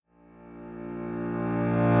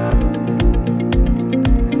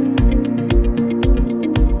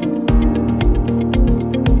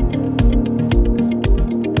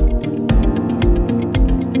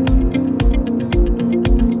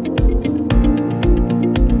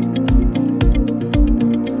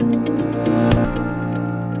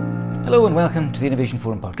Hello and welcome to the Innovation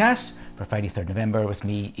Forum podcast for Friday 3rd November with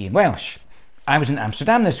me, Ian Welsh. I was in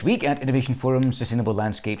Amsterdam this week at Innovation Forum's Sustainable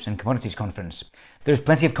Landscapes and Commodities Conference. There's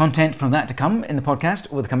plenty of content from that to come in the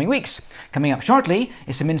podcast over the coming weeks. Coming up shortly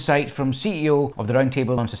is some insight from CEO of the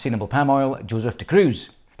Roundtable on Sustainable Palm Oil, Joseph de Cruz.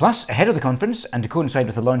 Plus, ahead of the conference, and to coincide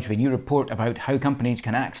with the launch of a new report about how companies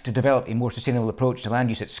can act to develop a more sustainable approach to land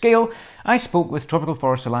use at scale, I spoke with Tropical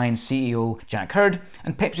Forest Alliance CEO Jack Hurd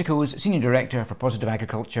and PepsiCo's Senior Director for Positive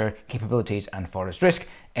Agriculture, Capabilities and Forest Risk,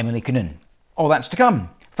 Emily Coonan. All that's to come.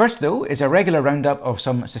 First, though, is a regular roundup of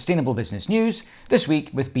some sustainable business news, this week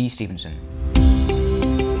with Bea Stevenson.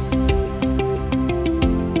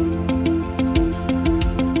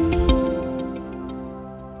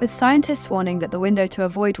 With scientists warning that the window to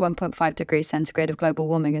avoid 1.5 degrees centigrade of global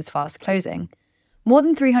warming is fast closing, more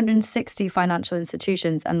than 360 financial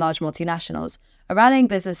institutions and large multinationals are rallying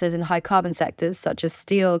businesses in high-carbon sectors such as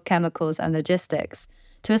steel, chemicals and logistics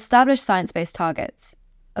to establish science-based targets.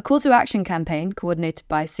 A call-to-action campaign coordinated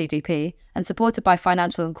by CDP and supported by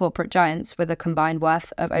financial and corporate giants with a combined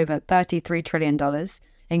worth of over $33 trillion,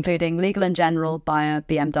 including Legal & General, Bayer,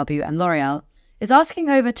 BMW and L'Oreal, is asking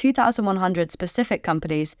over 2,100 specific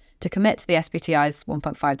companies to commit to the SBTi's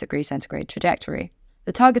 1.5 degrees centigrade trajectory.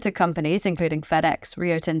 The targeted companies, including FedEx,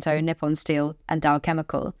 Rio Tinto, Nippon Steel, and Dow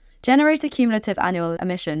Chemical, generate a cumulative annual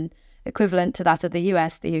emission equivalent to that of the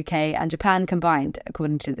US, the UK, and Japan combined,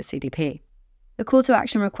 according to the CDP. The call to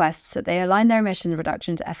action requests that they align their emission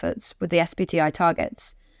reductions efforts with the SBTi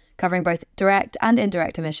targets, covering both direct and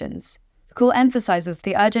indirect emissions. The call emphasises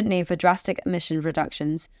the urgent need for drastic emission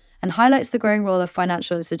reductions and highlights the growing role of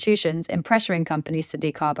financial institutions in pressuring companies to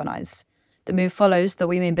decarbonise. The move follows the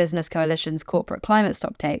We Mean Business Coalition's corporate climate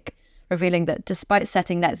stocktake, revealing that despite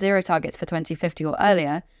setting net zero targets for 2050 or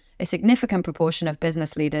earlier, a significant proportion of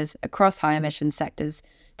business leaders across high emissions sectors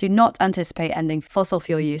do not anticipate ending fossil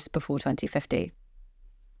fuel use before 2050.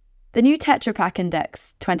 The new Tetra Pak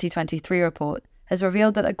Index 2023 report has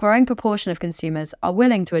revealed that a growing proportion of consumers are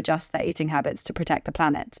willing to adjust their eating habits to protect the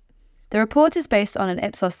planet. The report is based on an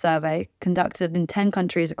Ipsos survey conducted in 10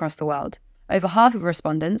 countries across the world. Over half of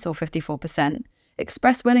respondents, or 54%,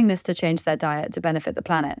 expressed willingness to change their diet to benefit the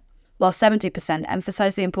planet, while 70%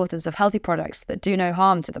 emphasised the importance of healthy products that do no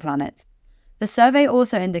harm to the planet. The survey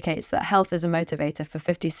also indicates that health is a motivator for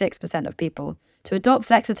 56% of people to adopt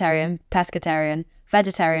flexitarian, pescatarian,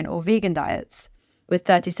 vegetarian or vegan diets, with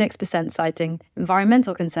 36% citing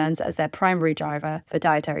environmental concerns as their primary driver for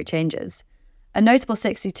dietary changes. A notable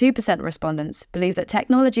 62% of respondents believe that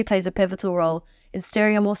technology plays a pivotal role in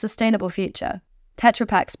steering a more sustainable future. Tetra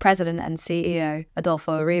Pak's president and CEO,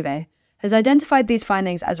 Adolfo Uribe, has identified these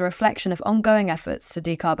findings as a reflection of ongoing efforts to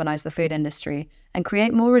decarbonise the food industry and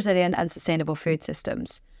create more resilient and sustainable food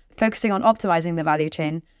systems, focusing on optimising the value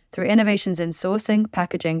chain through innovations in sourcing,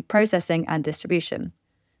 packaging, processing and distribution.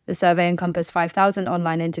 The survey encompassed 5,000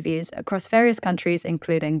 online interviews across various countries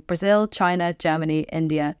including Brazil, China, Germany,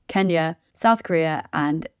 India, Kenya, South Korea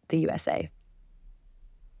and the USA.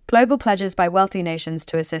 Global pledges by wealthy nations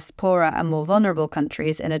to assist poorer and more vulnerable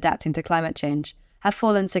countries in adapting to climate change have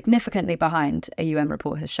fallen significantly behind, a UN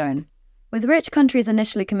report has shown. With rich countries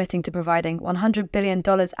initially committing to providing $100 billion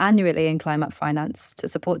annually in climate finance to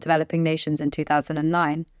support developing nations in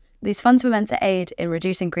 2009, these funds were meant to aid in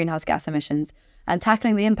reducing greenhouse gas emissions and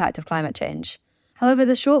tackling the impact of climate change. However,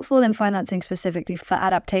 the shortfall in financing specifically for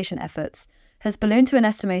adaptation efforts has ballooned to an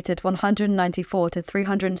estimated $194 to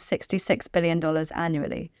 $366 billion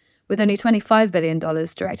annually, with only $25 billion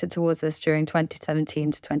directed towards this during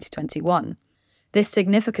 2017 to 2021. This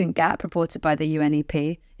significant gap, reported by the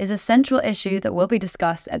UNEP, is a central issue that will be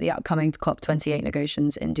discussed at the upcoming COP28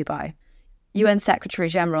 negotiations in Dubai. UN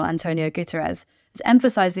Secretary-General Antonio Guterres has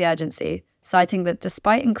emphasised the urgency, citing that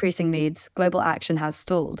despite increasing needs, global action has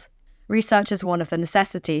stalled. Researchers warn of the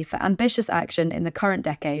necessity for ambitious action in the current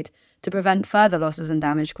decade to prevent further losses and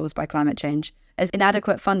damage caused by climate change, as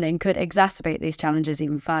inadequate funding could exacerbate these challenges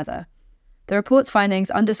even further. The report's findings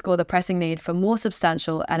underscore the pressing need for more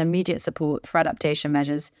substantial and immediate support for adaptation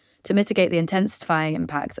measures to mitigate the intensifying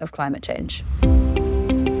impacts of climate change.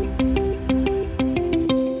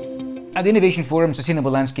 At the Innovation Forum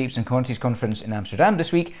Sustainable Landscapes and Commodities Conference in Amsterdam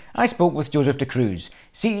this week, I spoke with Joseph de Cruz,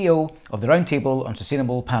 CEO of the Roundtable on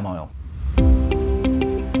Sustainable Palm Oil.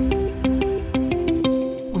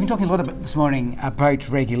 We've been talking a lot this morning about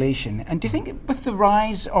regulation, and do you think with the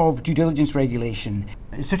rise of due diligence regulation,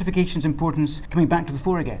 Is certification's importance coming back to the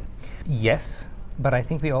fore again? Yes, but I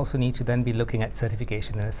think we also need to then be looking at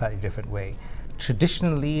certification in a slightly different way.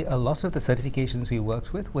 Traditionally, a lot of the certifications we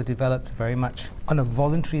worked with were developed very much on a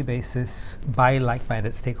voluntary basis by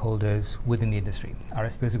like-minded stakeholders within the industry.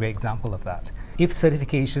 RSPO is a great example of that. If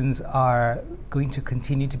certifications are going to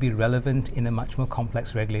continue to be relevant in a much more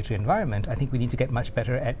complex regulatory environment, I think we need to get much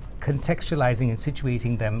better at contextualizing and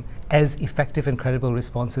situating them as effective and credible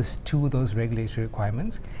responses to those regulatory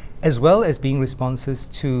requirements, as well as being responses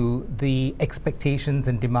to the expectations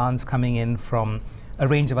and demands coming in from a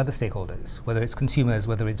range of other stakeholders, whether it's consumers,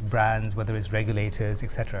 whether it's brands, whether it's regulators,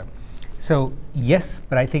 etc. So yes,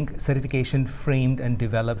 but I think certification framed and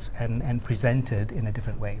developed and presented in a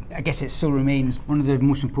different way. I guess it still remains one of the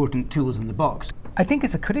most important tools in the box. I think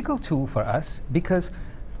it's a critical tool for us because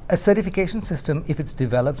a certification system, if it's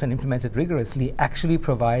developed and implemented rigorously, actually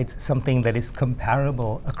provides something that is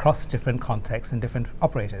comparable across different contexts and different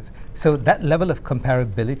operators. So that level of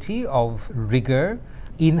comparability, of rigor,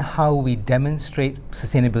 in how we demonstrate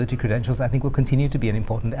sustainability credentials, I think will continue to be an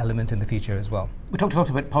important element in the future as well. We talked a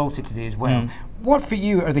lot about policy today as well. What for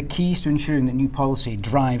you are the keys to ensuring that new policy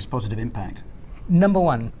drives positive impact? Number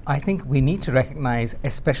one, I think we need to recognize,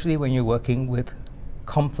 especially when you're working with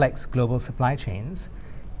complex global supply chains,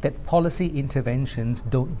 that policy interventions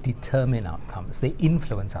don't determine outcomes, they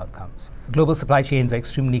influence outcomes. Global supply chains are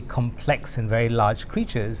extremely complex and very large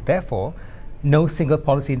creatures, therefore, no single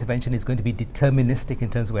policy intervention is going to be deterministic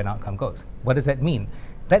in terms of where an outcome goes. What does that mean?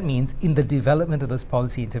 That means in the development of those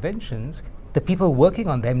policy interventions, the people working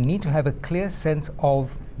on them need to have a clear sense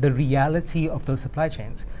of the reality of those supply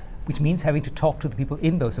chains, which means having to talk to the people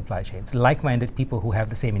in those supply chains, like-minded people who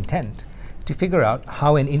have the same intent, to figure out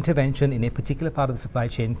how an intervention in a particular part of the supply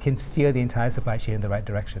chain can steer the entire supply chain in the right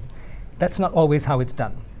direction. That's not always how it's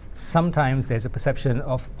done. Sometimes there's a perception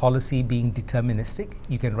of policy being deterministic.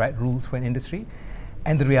 You can write rules for an industry,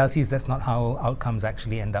 and the reality is that's not how outcomes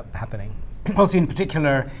actually end up happening. Policy, in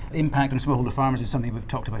particular, impact on smallholder farmers is something we've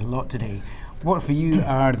talked about a lot today. Yes. What for you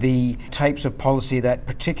are the types of policy that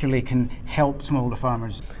particularly can help smallholder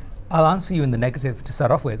farmers? I'll answer you in the negative to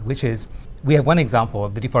start off with, which is we have one example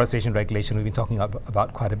of the deforestation regulation we've been talking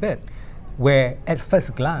about quite a bit, where at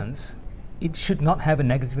first glance, it should not have a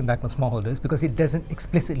negative impact on smallholders because it doesn't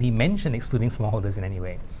explicitly mention excluding smallholders in any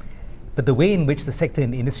way. But the way in which the sector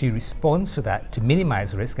and the industry responds to that to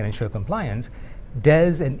minimize risk and ensure compliance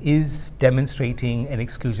does and is demonstrating an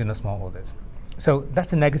exclusion of smallholders. So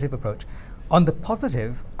that's a negative approach. On the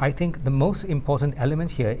positive, I think the most important element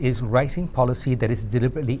here is writing policy that is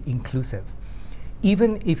deliberately inclusive.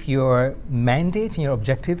 Even if your mandate and your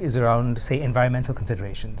objective is around, say, environmental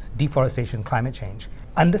considerations, deforestation, climate change,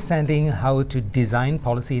 understanding how to design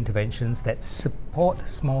policy interventions that support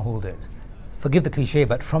smallholders, forgive the cliche,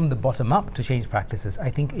 but from the bottom up to change practices,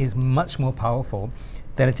 I think is much more powerful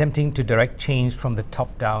than attempting to direct change from the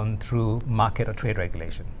top down through market or trade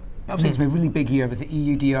regulation. Obviously, it's been really big here with the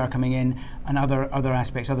EUDR coming in and other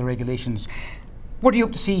aspects, other regulations. What do you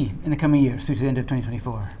hope to see in the coming years through to the end of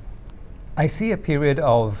 2024? I see a period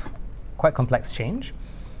of quite complex change.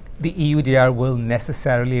 The EUDR will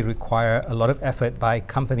necessarily require a lot of effort by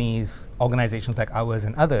companies, organizations like ours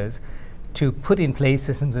and others to put in place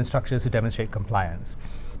systems and structures to demonstrate compliance.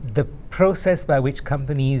 The process by which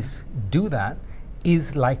companies do that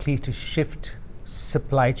is likely to shift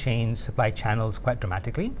supply chains, supply channels quite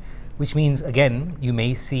dramatically, which means, again, you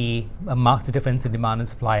may see a marked difference in demand and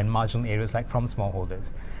supply in marginal areas like from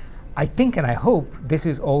smallholders. I think and I hope this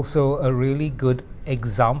is also a really good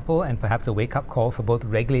example and perhaps a wake-up call for both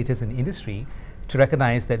regulators and industry to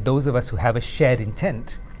recognize that those of us who have a shared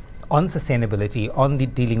intent on sustainability, on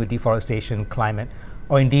dealing with deforestation, climate,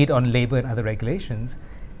 or indeed on labor and other regulations,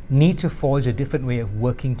 need to forge a different way of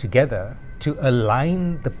working together to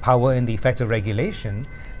align the power and the effect of regulation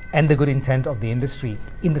and the good intent of the industry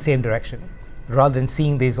in the same direction, rather than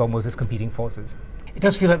seeing these almost as competing forces. It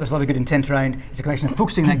does feel like there's a lot of good intent around. It's a question of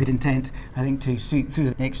focusing that good intent, I think, to see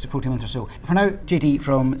through the next 14 months or so. For now, JD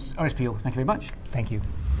from RSPO, thank you very much. Thank you.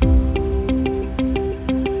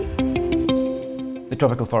 The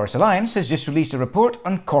Tropical Forest Alliance has just released a report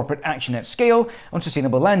on corporate action at scale on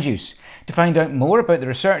sustainable land use. To find out more about the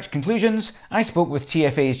research conclusions, I spoke with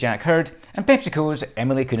TFA's Jack Hurd and PepsiCo's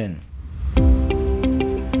Emily Coonan.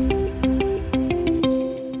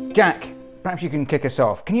 Jack, perhaps you can kick us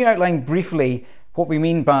off. Can you outline briefly what we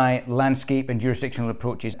mean by landscape and jurisdictional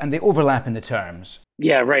approaches and the overlap in the terms?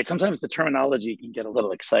 Yeah, right. Sometimes the terminology can get a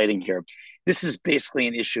little exciting here. This is basically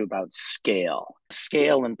an issue about scale.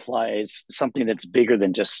 Scale implies something that's bigger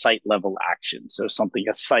than just site level action. So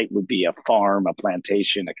a site would be a farm, a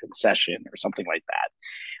plantation, a concession, or something like that.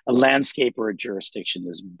 A landscape or a jurisdiction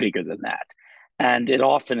is bigger than that. And it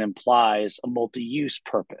often implies a multi-use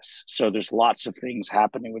purpose. So there's lots of things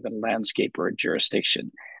happening within a landscape or a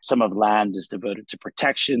jurisdiction. Some of land is devoted to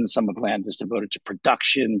protection, some of land is devoted to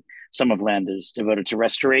production, some of land is devoted to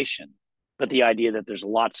restoration. But the idea that there's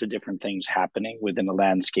lots of different things happening within a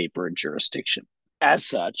landscape or a jurisdiction. As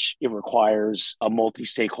such, it requires a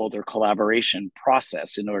multi-stakeholder collaboration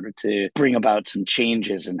process in order to bring about some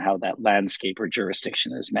changes in how that landscape or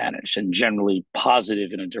jurisdiction is managed, and generally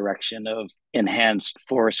positive in a direction of enhanced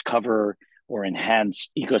forest cover or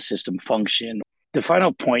enhanced ecosystem function. The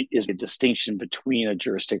final point is a distinction between a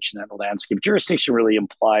jurisdiction and a landscape. Jurisdiction really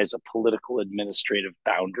implies a political administrative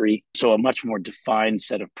boundary, so a much more defined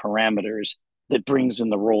set of parameters that brings in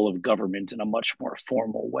the role of government in a much more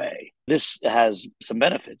formal way. This has some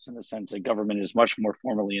benefits in the sense that government is much more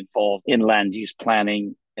formally involved in land use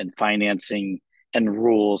planning and financing and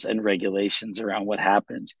rules and regulations around what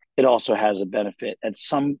happens. It also has a benefit at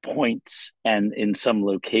some points and in some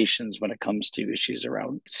locations when it comes to issues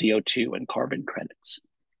around CO2 and carbon credits.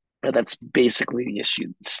 But that's basically the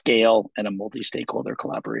issue: scale and a multi-stakeholder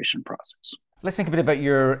collaboration process. Let's think a bit about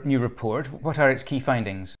your new report. What are its key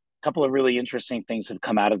findings? Couple of really interesting things have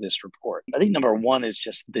come out of this report. I think number one is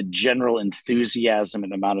just the general enthusiasm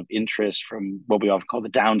and amount of interest from what we often call the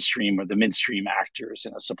downstream or the midstream actors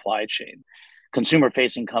in a supply chain.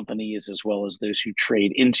 Consumer-facing companies, as well as those who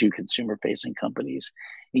trade into consumer-facing companies,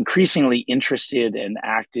 increasingly interested and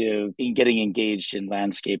active in getting engaged in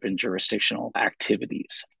landscape and jurisdictional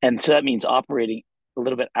activities. And so that means operating a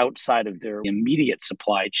little bit outside of their immediate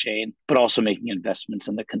supply chain, but also making investments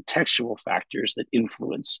in the contextual factors that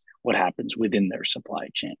influence what happens within their supply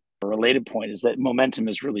chain. A related point is that momentum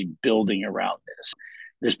is really building around this.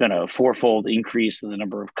 There's been a fourfold increase in the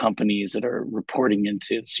number of companies that are reporting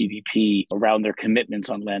into CDP around their commitments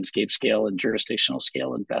on landscape scale and jurisdictional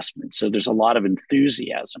scale investments. So there's a lot of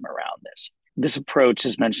enthusiasm around this. This approach,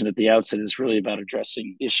 as mentioned at the outset, is really about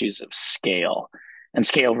addressing issues of scale, and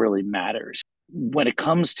scale really matters. When it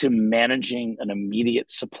comes to managing an immediate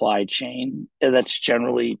supply chain, that's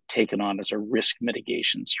generally taken on as a risk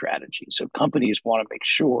mitigation strategy. So companies want to make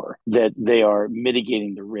sure that they are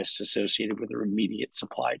mitigating the risks associated with their immediate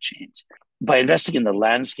supply chains. By investing in the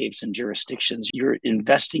landscapes and jurisdictions, you're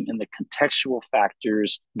investing in the contextual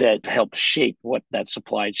factors that help shape what that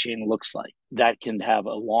supply chain looks like. That can have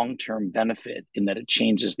a long-term benefit in that it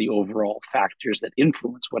changes the overall factors that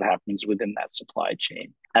influence what happens within that supply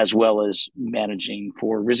chain, as well as managing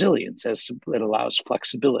for resilience, as it allows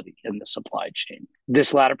flexibility in the supply chain.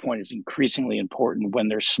 This latter point is increasingly important when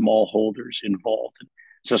there's smallholders involved.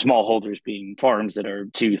 So smallholders being farms that are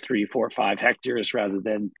 2, 3, 4, 5 hectares rather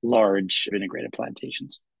than large integrated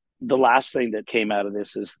plantations. The last thing that came out of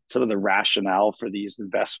this is some of the rationale for these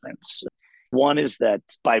investments. One is that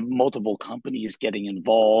by multiple companies getting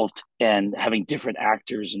involved and having different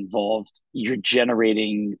actors involved, you're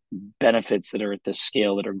generating benefits that are at the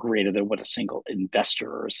scale that are greater than what a single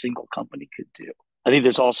investor or a single company could do. I think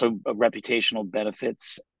there's also reputational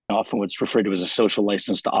benefits, often what's referred to as a social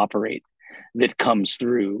license to operate, that comes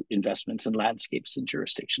through investments in landscapes and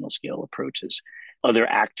jurisdictional scale approaches. Other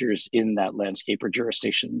actors in that landscape or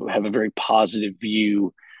jurisdiction have a very positive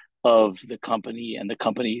view of the company and the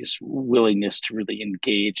company's willingness to really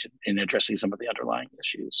engage in addressing some of the underlying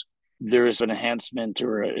issues. There is an enhancement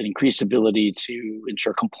or an increased ability to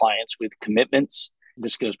ensure compliance with commitments.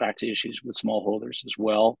 This goes back to issues with smallholders as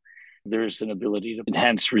well. There's an ability to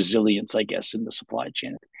enhance resilience, I guess, in the supply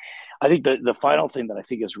chain. I think the final thing that I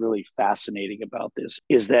think is really fascinating about this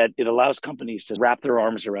is that it allows companies to wrap their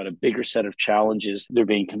arms around a bigger set of challenges they're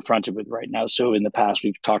being confronted with right now. So in the past,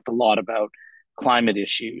 we've talked a lot about climate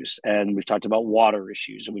issues, and we've talked about water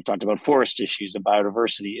issues, and we've talked about forest issues and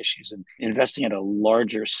biodiversity issues, and investing at a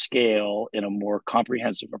larger scale in a more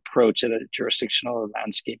comprehensive approach at a jurisdictional or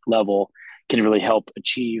landscape level can really help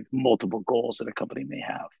achieve multiple goals that a company may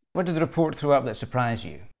have. What did the report throw up that surprised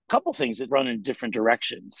you? Couple things that run in different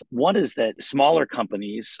directions. One is that smaller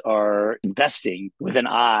companies are investing with an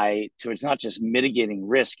eye towards not just mitigating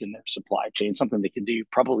risk in their supply chain, something they can do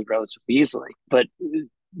probably relatively easily, but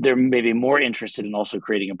they're maybe more interested in also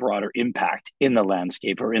creating a broader impact in the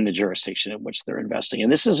landscape or in the jurisdiction in which they're investing.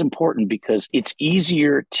 And this is important because it's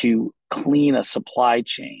easier to clean a supply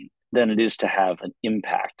chain than it is to have an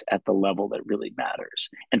impact at the level that really matters.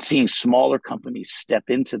 And seeing smaller companies step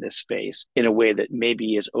into this space in a way that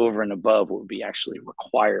maybe is over and above what would be actually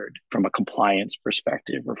required from a compliance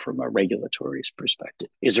perspective or from a regulatory perspective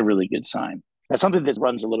is a really good sign. Now, something that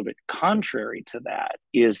runs a little bit contrary to that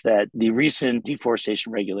is that the recent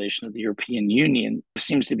deforestation regulation of the European Union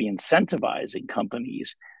seems to be incentivizing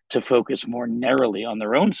companies to focus more narrowly on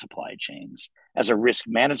their own supply chains as a risk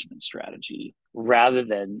management strategy, rather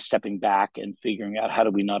than stepping back and figuring out how do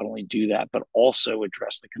we not only do that, but also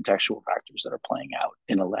address the contextual factors that are playing out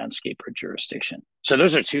in a landscape or jurisdiction. So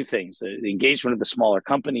those are two things, the engagement of the smaller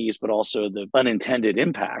companies, but also the unintended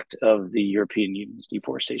impact of the European Union's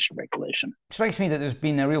deforestation regulation. It strikes me that there's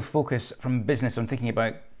been a real focus from business on thinking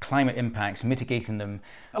about climate impacts, mitigating them,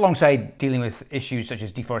 alongside dealing with issues such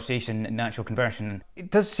as deforestation and natural conversion. It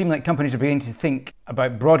does seem like companies are beginning to think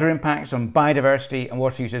about broader impacts on biodiversity and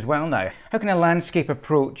water use as well now. How can a landscape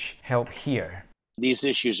approach help here? These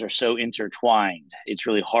issues are so intertwined, it's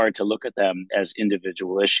really hard to look at them as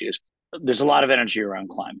individual issues. There's a lot of energy around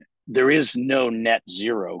climate. There is no net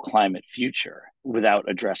zero climate future without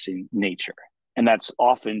addressing nature. And that's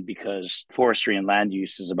often because forestry and land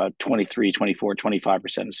use is about 23, 24, 25%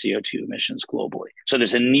 of CO2 emissions globally. So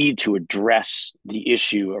there's a need to address the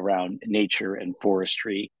issue around nature and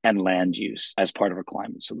forestry and land use as part of a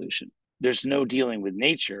climate solution. There's no dealing with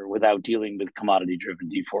nature without dealing with commodity-driven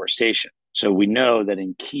deforestation. So we know that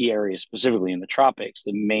in key areas, specifically in the tropics,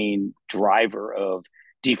 the main driver of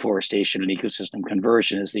deforestation and ecosystem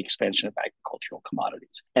conversion is the expansion of agricultural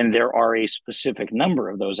commodities. And there are a specific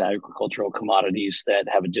number of those agricultural commodities that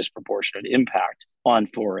have a disproportionate impact on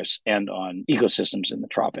forests and on ecosystems in the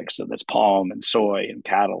tropics. So that's palm and soy and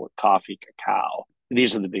cattle and coffee, cacao.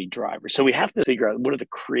 These are the big drivers. So we have to figure out what are the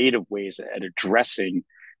creative ways at addressing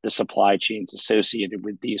the supply chains associated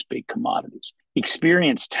with these big commodities.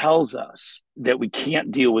 Experience tells us that we can't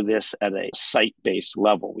deal with this at a site-based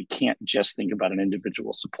level. We can't just think about an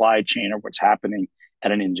individual supply chain or what's happening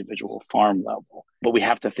at an individual farm level, but we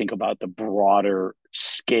have to think about the broader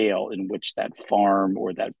scale in which that farm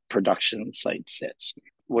or that production site sits.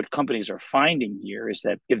 What companies are finding here is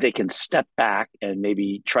that if they can step back and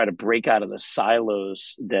maybe try to break out of the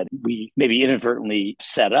silos that we maybe inadvertently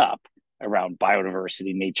set up around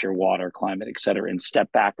biodiversity, nature, water, climate, et cetera, and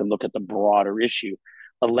step back and look at the broader issue,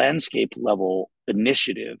 a landscape level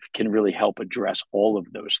initiative can really help address all of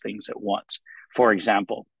those things at once. For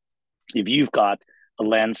example, if you've got a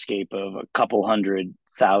landscape of a couple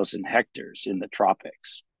 100,000 hectares in the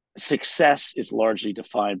tropics, success is largely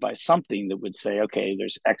defined by something that would say, okay,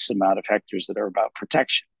 there's X amount of hectares that are about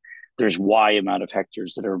protection. There's Y amount of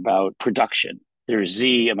hectares that are about production. There's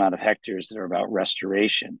Z amount of hectares that are about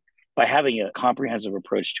restoration. By having a comprehensive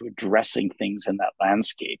approach to addressing things in that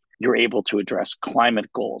landscape, you're able to address climate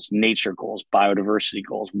goals, nature goals, biodiversity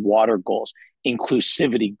goals, water goals,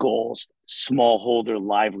 inclusivity goals, smallholder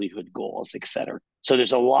livelihood goals, et cetera. So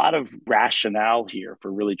there's a lot of rationale here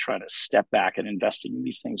for really trying to step back and investing in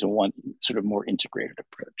these things in one sort of more integrated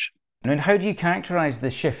approach. And how do you characterize the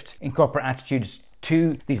shift in corporate attitudes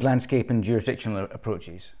to these landscape and jurisdictional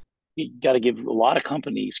approaches? You got to give a lot of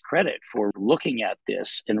companies credit for looking at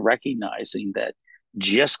this and recognizing that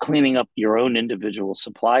just cleaning up your own individual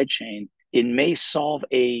supply chain, it may solve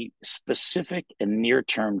a specific and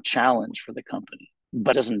near-term challenge for the company,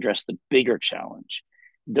 but doesn't address the bigger challenge.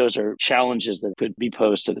 Those are challenges that could be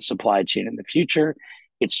posed to the supply chain in the future.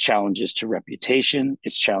 It's challenges to reputation,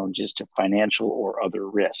 it's challenges to financial or other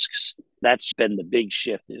risks. That's been the big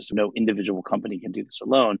shift, is no individual company can do this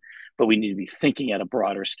alone, but we need to be thinking at a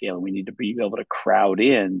broader scale. We need to be able to crowd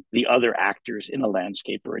in the other actors in a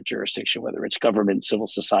landscape or a jurisdiction, whether it's government, civil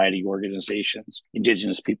society organizations,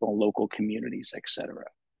 indigenous people, local communities, et cetera.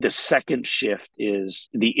 The second shift is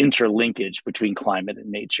the interlinkage between climate and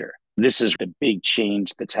nature. This is the big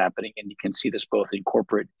change that's happening, and you can see this both in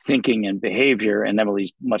corporate thinking and behavior, and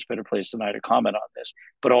Emily's much better placed than I to comment on this,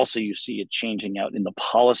 but also you see it changing out in the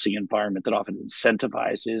policy environment that often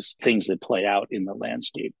incentivizes things that play out in the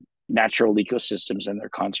landscape. Natural ecosystems and their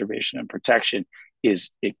conservation and protection is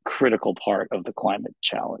a critical part of the climate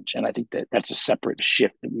challenge, and I think that that's a separate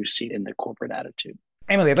shift that we've seen in the corporate attitude.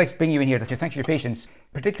 Emily, I'd like to bring you in here to thank you for your patience,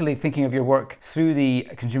 particularly thinking of your work through the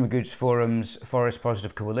Consumer Goods Forum's Forest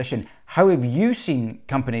Positive Coalition. How have you seen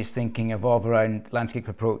companies thinking evolve around landscape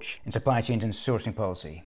approach in supply chains and sourcing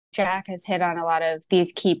policy? Jack has hit on a lot of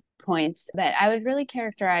these key points, but I would really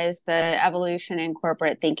characterize the evolution in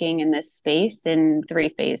corporate thinking in this space in 3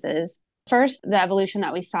 phases. First, the evolution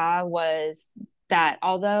that we saw was that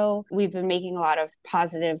although we've been making a lot of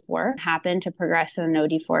positive work happen to progress in no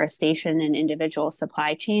deforestation in individual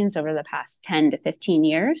supply chains over the past 10 to 15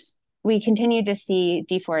 years, we continue to see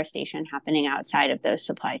deforestation happening outside of those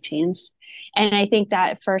supply chains. And I think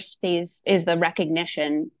that first phase is the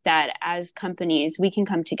recognition that as companies, we can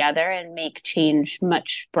come together and make change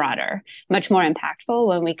much broader, much more impactful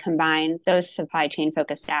when we combine those supply chain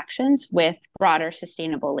focused actions with broader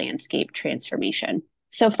sustainable landscape transformation.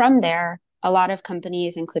 So from there, A lot of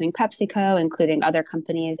companies, including PepsiCo, including other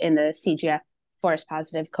companies in the CGF Forest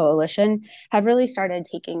Positive Coalition, have really started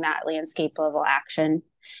taking that landscape level action.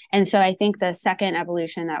 And so I think the second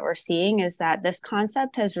evolution that we're seeing is that this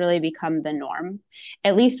concept has really become the norm,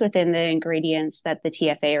 at least within the ingredients that the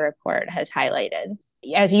TFA report has highlighted.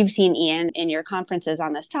 As you've seen, Ian, in your conferences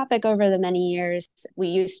on this topic over the many years, we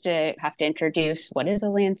used to have to introduce what is a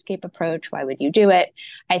landscape approach? Why would you do it?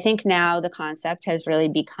 I think now the concept has really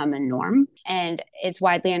become a norm, and it's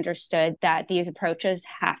widely understood that these approaches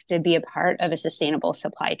have to be a part of a sustainable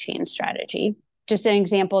supply chain strategy. Just an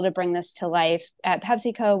example to bring this to life, at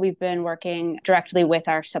PepsiCo, we've been working directly with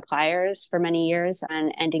our suppliers for many years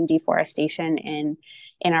on ending deforestation in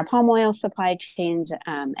our palm oil supply chains,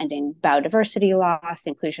 ending biodiversity loss,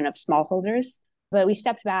 inclusion of smallholders. But we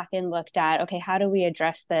stepped back and looked at, okay, how do we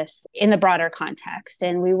address this in the broader context?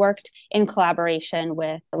 And we worked in collaboration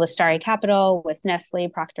with Listari Capital, with Nestle,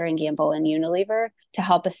 Procter & Gamble, and Unilever to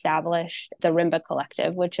help establish the Rimba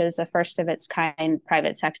Collective, which is a first of its kind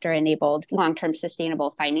private sector enabled long-term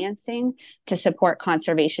sustainable financing to support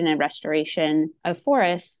conservation and restoration of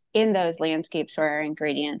forests in those landscapes where our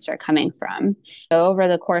ingredients are coming from. So over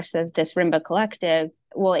the course of this Rimba Collective,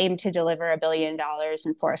 we'll aim to deliver $1 billion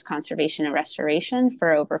in forest conservation and restoration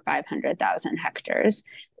for over 500,000 hectares.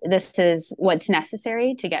 This is what's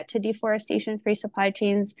necessary to get to deforestation-free supply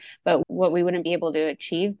chains, but what we wouldn't be able to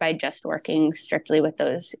achieve by just working strictly with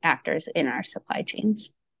those actors in our supply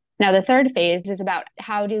chains. Now, the third phase is about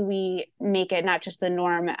how do we make it not just the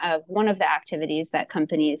norm of one of the activities that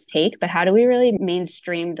companies take, but how do we really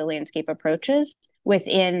mainstream the landscape approaches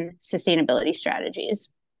within sustainability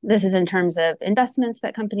strategies? This is in terms of investments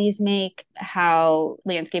that companies make, how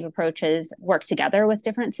landscape approaches work together with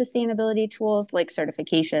different sustainability tools like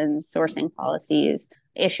certifications, sourcing policies,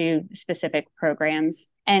 issue specific programs,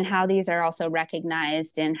 and how these are also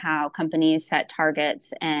recognized in how companies set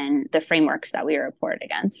targets and the frameworks that we report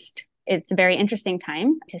against. It's a very interesting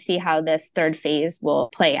time to see how this third phase will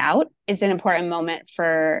play out. It's an important moment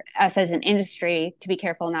for us as an industry to be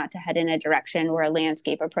careful not to head in a direction where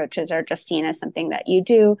landscape approaches are just seen as something that you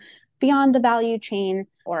do beyond the value chain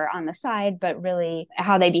or on the side, but really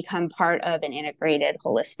how they become part of an integrated,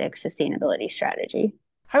 holistic sustainability strategy.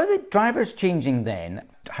 How are the drivers changing then?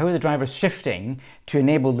 How are the drivers shifting to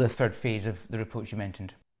enable the third phase of the report you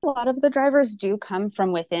mentioned? A lot of the drivers do come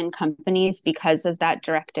from within companies because of that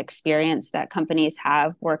direct experience that companies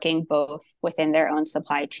have working both within their own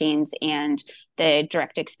supply chains and the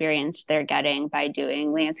direct experience they're getting by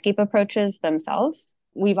doing landscape approaches themselves.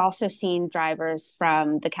 We've also seen drivers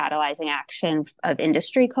from the catalyzing action of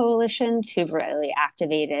industry coalitions who've really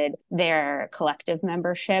activated their collective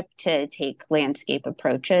membership to take landscape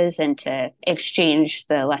approaches and to exchange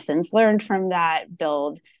the lessons learned from that,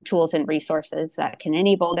 build tools and resources that can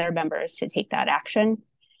enable their members to take that action.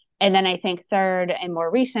 And then I think third, and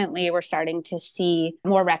more recently, we're starting to see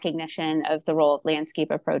more recognition of the role of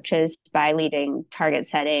landscape approaches by leading target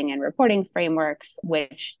setting and reporting frameworks,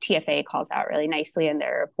 which TFA calls out really nicely in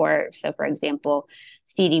their report. So for example,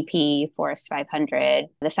 CDP, Forest 500,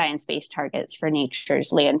 the science-based targets for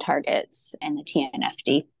nature's land targets, and the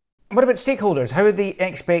TNFD. What about stakeholders? How are the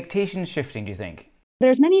expectations shifting, do you think?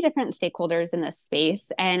 There's many different stakeholders in this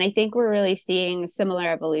space, and I think we're really seeing similar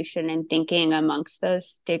evolution in thinking amongst those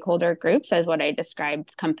stakeholder groups as what I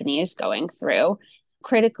described companies going through.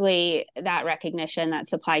 Critically, that recognition that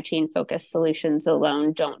supply chain focused solutions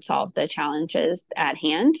alone don't solve the challenges at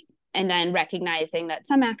hand. And then recognizing that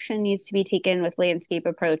some action needs to be taken with landscape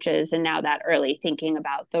approaches, and now that early thinking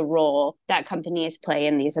about the role that companies play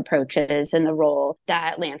in these approaches and the role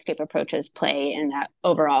that landscape approaches play in that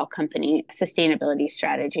overall company sustainability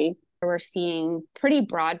strategy. We're seeing pretty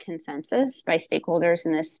broad consensus by stakeholders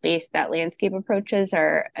in this space that landscape approaches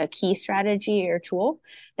are a key strategy or tool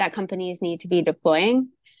that companies need to be deploying.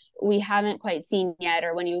 We haven't quite seen yet,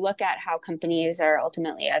 or when you look at how companies are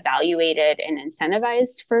ultimately evaluated and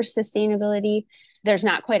incentivized for sustainability, there's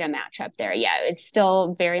not quite a matchup there yet. It's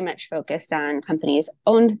still very much focused on companies'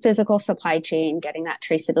 own physical supply chain, getting that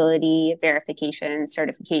traceability, verification,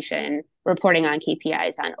 certification, reporting on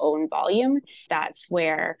KPIs on own volume. That's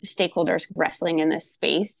where stakeholders wrestling in this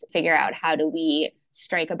space figure out how do we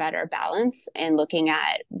strike a better balance and looking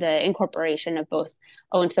at the incorporation of both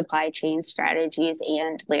own supply chain strategies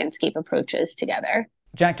and landscape approaches together.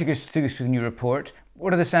 Jack took us through the new report.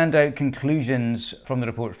 What are the standout conclusions from the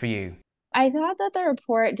report for you? I thought that the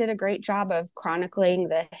report did a great job of chronicling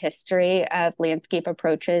the history of landscape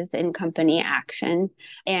approaches in company action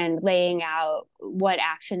and laying out what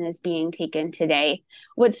action is being taken today.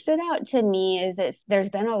 What stood out to me is that there's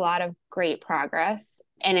been a lot of great progress,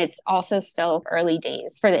 and it's also still early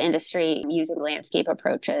days for the industry using landscape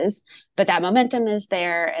approaches. But that momentum is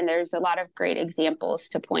there, and there's a lot of great examples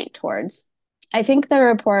to point towards. I think the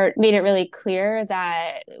report made it really clear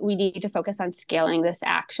that we need to focus on scaling this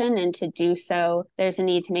action. And to do so, there's a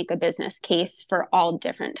need to make a business case for all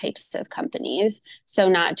different types of companies. So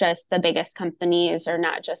not just the biggest companies or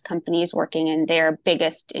not just companies working in their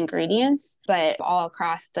biggest ingredients, but all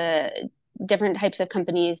across the different types of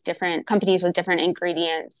companies, different companies with different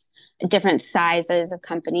ingredients, different sizes of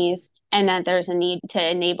companies, and that there's a need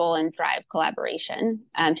to enable and drive collaboration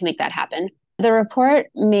to make that happen. The report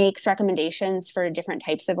makes recommendations for different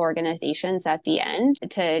types of organizations at the end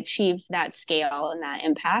to achieve that scale and that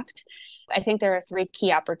impact. I think there are 3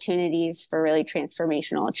 key opportunities for really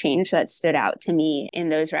transformational change that stood out to me in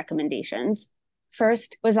those recommendations.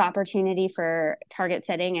 First was opportunity for target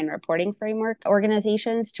setting and reporting framework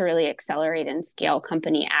organizations to really accelerate and scale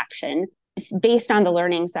company action based on the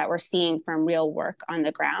learnings that we're seeing from real work on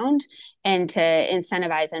the ground, and to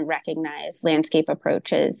incentivize and recognize landscape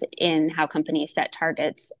approaches in how companies set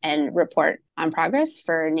targets and report on progress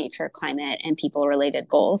for nature, climate, and people-related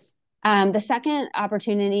goals. The second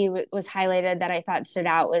opportunity was highlighted that I thought stood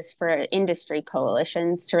out was for industry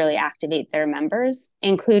coalitions to really activate their members,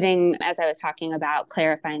 including, as I was talking about,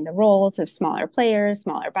 clarifying the roles of smaller players,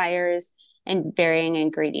 smaller buyers, and varying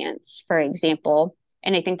ingredients, for example.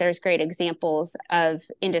 And I think there's great examples of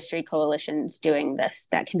industry coalitions doing this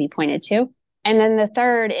that can be pointed to. And then the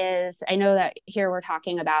third is, I know that here we're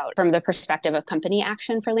talking about from the perspective of company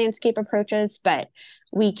action for landscape approaches, but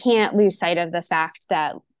we can't lose sight of the fact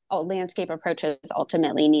that landscape approaches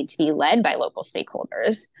ultimately need to be led by local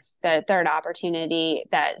stakeholders. The third opportunity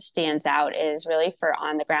that stands out is really for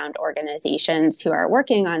on-the-ground organizations who are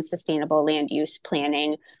working on sustainable land use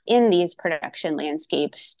planning in these production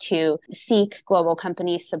landscapes to seek global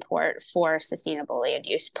company support for sustainable land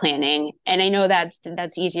use planning. And I know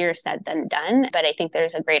that's easier said than done, but I think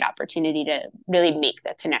there's a great opportunity to really make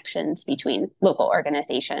the connections between local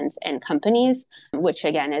organizations and companies, which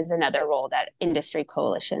again is another role that industry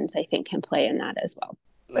coalitions I think can play in that as well.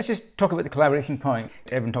 Let's just talk about the collaboration point.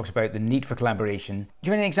 Everyone talks about the need for collaboration. Do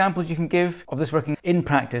you have any examples you can give of this working in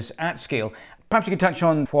practice at scale? Perhaps you could touch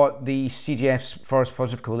on what the CGF's Forest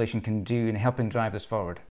Positive Coalition can do in helping drive this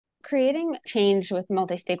forward. Creating change with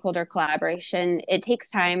multi-stakeholder collaboration, it takes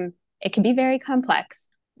time. It can be very complex,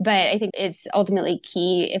 but I think it's ultimately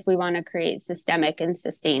key if we want to create systemic and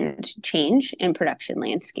sustained change in production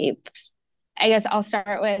landscapes. I guess I'll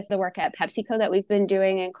start with the work at PepsiCo that we've been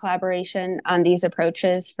doing in collaboration on these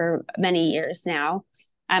approaches for many years now.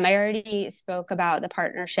 I already spoke about the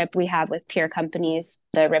partnership we have with peer companies,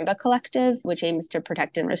 the Rimba Collective, which aims to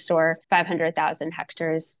protect and restore 500,000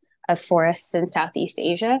 hectares of forests in Southeast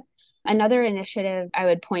Asia. Another initiative I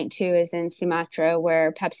would point to is in Sumatra,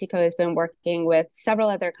 where PepsiCo has been working with several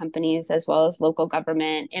other companies, as well as local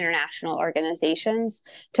government, international organizations,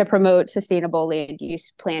 to promote sustainable land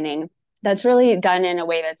use planning that's really done in a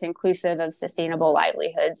way that's inclusive of sustainable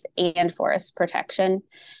livelihoods and forest protection.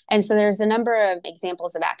 And so there's a number of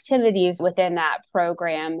examples of activities within that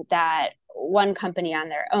program that one company on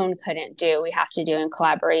their own couldn't do. We have to do in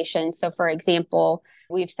collaboration. So for example,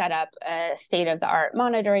 we've set up a state-of-the-art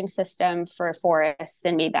monitoring system for forests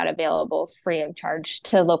and made that available free of charge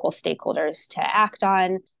to local stakeholders to act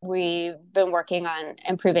on. We've been working on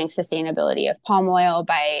improving sustainability of palm oil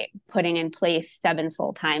by putting in place 7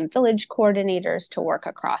 full-time village coordinators to work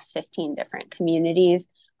across 15 different communities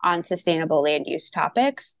on sustainable land use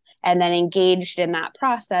topics, and then engaged in that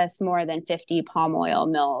process more than 50 palm oil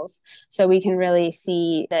mills. So we can really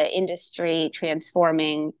see the industry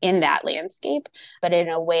transforming in that landscape, but in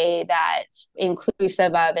a way that's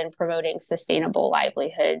inclusive of and promoting sustainable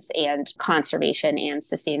livelihoods and conservation and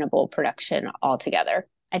sustainable production altogether.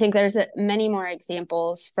 I think there's many more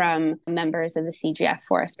examples from members of the CGF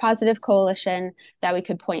Forest Positive Coalition that we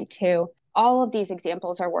could point to. All of these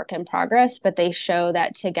examples are work in progress, but they show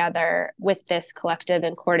that together with this collective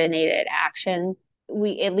and coordinated action,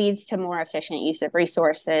 it leads to more efficient use of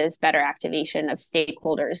resources, better activation of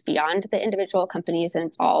stakeholders beyond the individual companies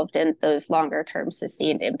involved, and those longer term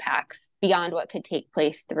sustained impacts beyond what could take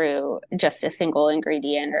place through just a single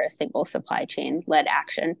ingredient or a single supply chain led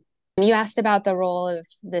action. You asked about the role of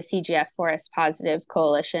the CGF Forest Positive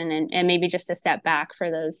Coalition, and maybe just a step back for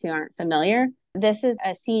those who aren't familiar. This is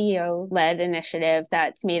a CEO-led initiative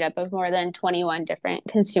that's made up of more than 21 different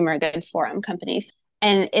consumer goods forum companies.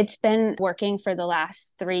 And it's been working for the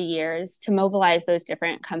last 3 years to mobilize those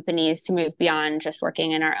different companies to move beyond just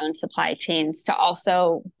working in our own supply chains to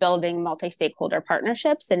also building multi-stakeholder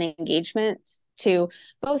partnerships and engagements to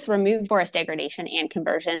both remove forest degradation and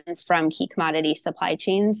conversion from key commodity supply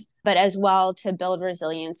chains, but as well to build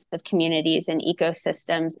resilience of communities and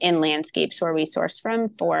ecosystems in landscapes where we source from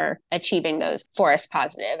for achieving those forest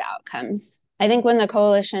positive outcomes. I think when the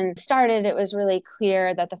coalition started, it was really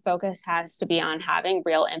clear that the focus has to be on having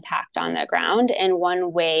real impact on the ground. And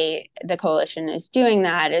one way the coalition is doing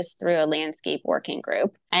that is through a landscape working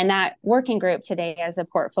group. And that working group today has a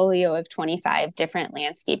portfolio of 25 different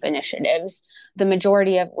landscape initiatives, the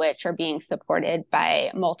majority of which are being supported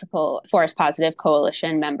by multiple Forest Positive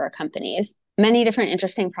Coalition member companies. Many different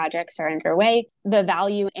interesting projects are underway. The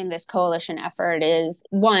value in this coalition effort is,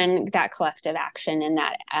 one, that collective action and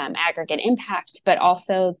that aggregate impact, but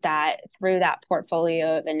also that through that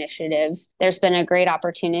portfolio of initiatives, there's been a great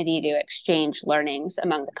opportunity to exchange learnings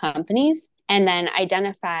among the companies and then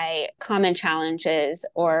identify common challenges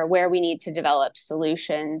or where we need to develop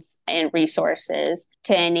solutions and resources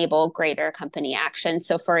to enable greater company action.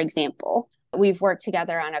 So, for example, we've worked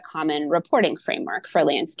together on a common reporting framework for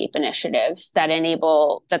landscape initiatives that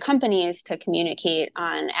enable the companies to communicate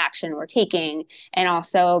on action we're taking and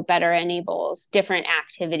also better enables different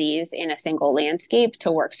activities in a single landscape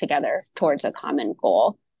to work together towards a common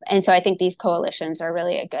goal. And so I think these coalitions are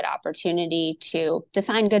really a good opportunity to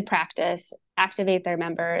define good practice, activate their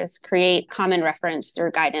members, create common reference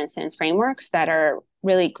through guidance and frameworks that are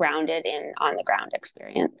really grounded in on-the-ground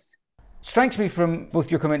experience. Strikes me from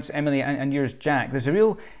both your comments, Emily, and yours, Jack, there's a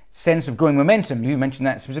real sense of growing momentum. You mentioned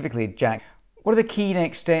that specifically, Jack. What are the key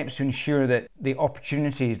next steps to ensure that the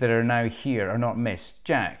opportunities that are now here are not missed?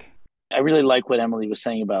 Jack? I really like what Emily was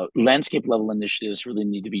saying about landscape level initiatives really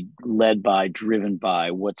need to be led by, driven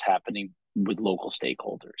by what's happening with local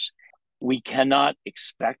stakeholders. We cannot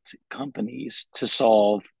expect companies to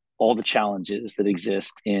solve all the challenges that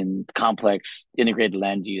exist in complex integrated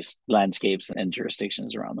land use landscapes and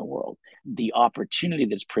jurisdictions around the world. The opportunity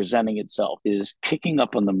that's presenting itself is picking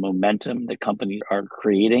up on the momentum that companies are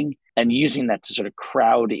creating and using that to sort of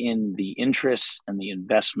crowd in the interests and the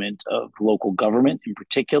investment of local government in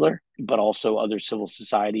particular, but also other civil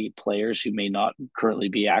society players who may not currently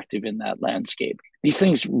be active in that landscape. These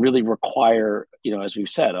things really require, as we've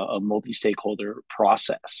said, a multi-stakeholder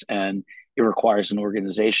process. And it requires an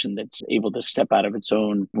organization that's able to step out of its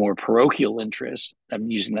own more parochial interest. I'm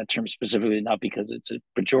using that term specifically not because it's a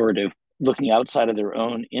pejorative, looking outside of their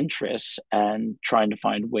own interests and trying to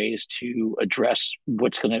find ways to address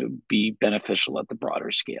what's going to be beneficial at the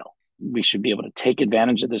broader scale. We should be able to take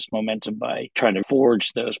advantage of this momentum by trying to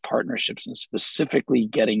forge those partnerships and specifically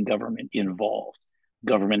getting government involved.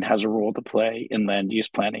 Government has a role to play in land use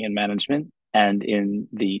planning and management, and in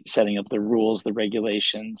the setting up the rules, the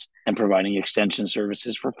regulations, and providing extension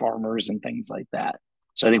services for farmers and things like that.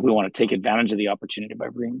 So I think we want to take advantage of the opportunity by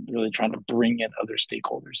really trying to bring in other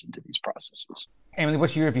stakeholders into these processes. Emily,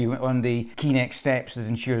 what's your view on the key next steps that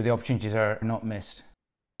ensure the opportunities are not missed?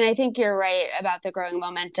 I think you're right about the growing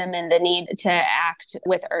momentum and the need to act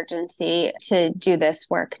with urgency to do this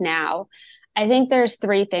work now. I think there's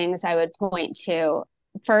three things I would point to.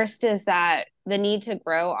 First is that the need to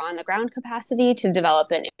grow on the ground capacity to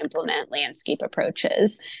develop and implement landscape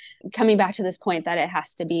approaches. Coming back to this point that it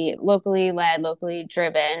has to be locally led, locally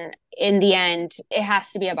driven, in the end, it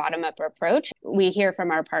has to be a bottom-up approach. We hear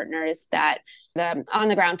from our partners that the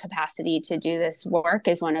on-the-ground capacity to do this work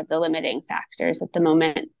is one of the limiting factors at the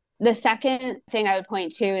moment. The second thing I would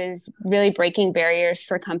point to is really breaking barriers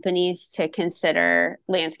for companies to consider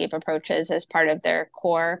landscape approaches as part of their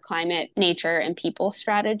core climate, nature, and people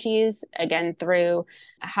strategies, again, through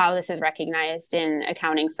how this is recognized in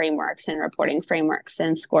accounting frameworks and reporting frameworks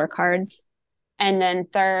and scorecards. And then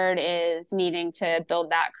third is needing to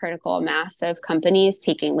build that critical mass of companies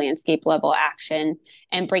taking landscape level action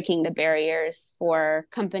and breaking the barriers for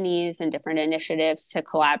companies and different initiatives to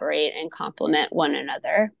collaborate and complement one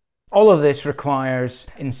another. All of this requires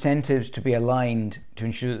incentives to be aligned to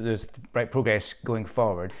ensure that there's the right progress going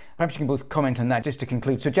forward. Perhaps you can both comment on that just to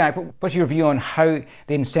conclude. So Jack, what's your view on how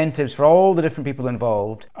the incentives for all the different people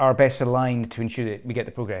involved are best aligned to ensure that we get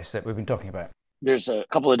the progress that we've been talking about? There's a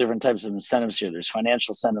couple of different types of incentives here. There's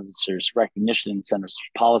financial incentives, there's recognition incentives,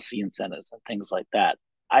 there's policy incentives and things like that.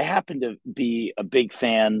 I happen to be a big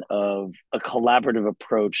fan of a collaborative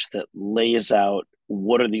approach that lays out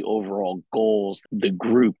what are the overall goals the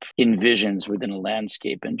group envisions within a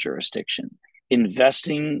landscape and jurisdiction.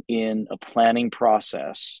 Investing in a planning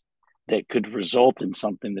process that could result in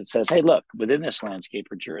something that says, hey, look, within this landscape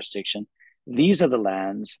or jurisdiction, these are the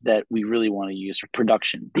lands that we really want to use for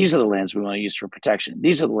production. These are the lands we want to use for protection.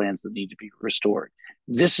 These are the lands that need to be restored.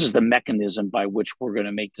 This is the mechanism by which we're going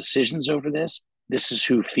to make decisions over this. This is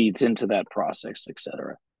who feeds into that process, et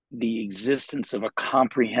cetera. The existence of a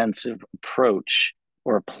comprehensive approach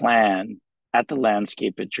or a plan at the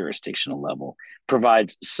landscape at jurisdictional level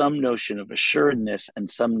provides some notion of assuredness and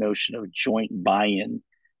some notion of joint buy-in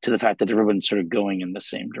to the fact that everyone's sort of going in the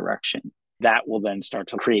same direction. That will then start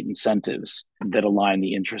to create incentives that align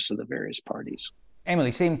the interests of the various parties.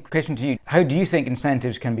 Emily, same question to you. How do you think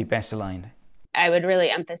incentives can be best aligned? I would really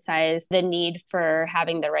emphasize the need for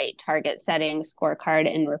having the right target setting,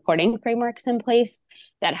 scorecard, and reporting frameworks in place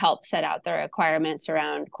that help set out the requirements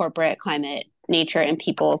around corporate climate, nature, and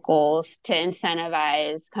people goals to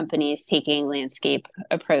incentivize companies taking landscape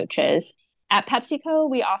approaches. At PepsiCo,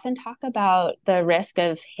 we often talk about the risk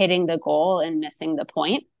of hitting the goal and missing the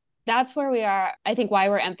point. That's where we are, I think, why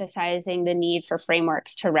we're emphasizing the need for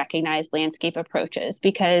frameworks to recognize landscape approaches,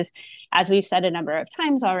 because as we've said a number of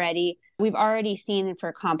times already, we've already seen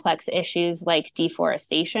for complex issues like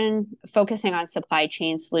deforestation, focusing on supply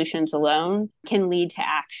chain solutions alone can lead to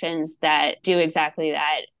actions that do exactly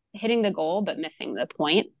that, hitting the goal but missing the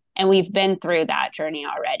point. And we've been through that journey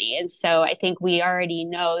already. And so I think we already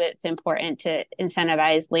know that it's important to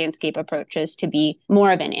incentivize landscape approaches to be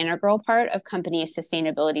more of an integral part of companies'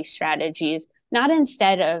 sustainability strategies, not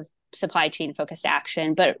instead of supply chain focused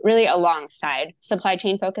action, but really alongside supply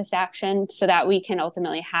chain focused action so that we can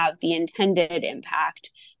ultimately have the intended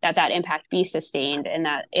impact, that impact be sustained and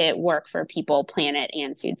that it work for people, planet,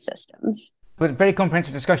 and food systems. But very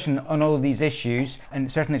comprehensive discussion on all of these issues,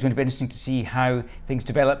 and certainly it's going to be interesting to see how things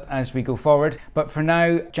develop as we go forward. But for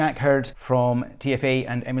now, Jack Hurd from TFA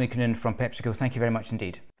and Emily Coonan from PepsiCo, thank you very much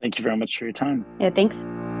indeed. Thank you very much for your time. Yeah, thanks.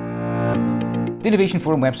 The Innovation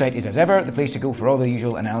Forum website is, as ever, the place to go for all the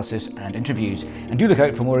usual analysis and interviews, and do look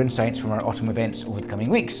out for more insights from our autumn events over the coming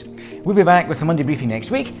weeks. We'll be back with the Monday briefing next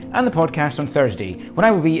week and the podcast on Thursday, when I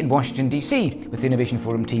will be in Washington DC with the Innovation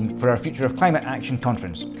Forum team for our Future of Climate Action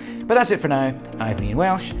conference. But that's it for now. I've been Ian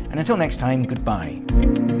Welsh, and until next time, goodbye.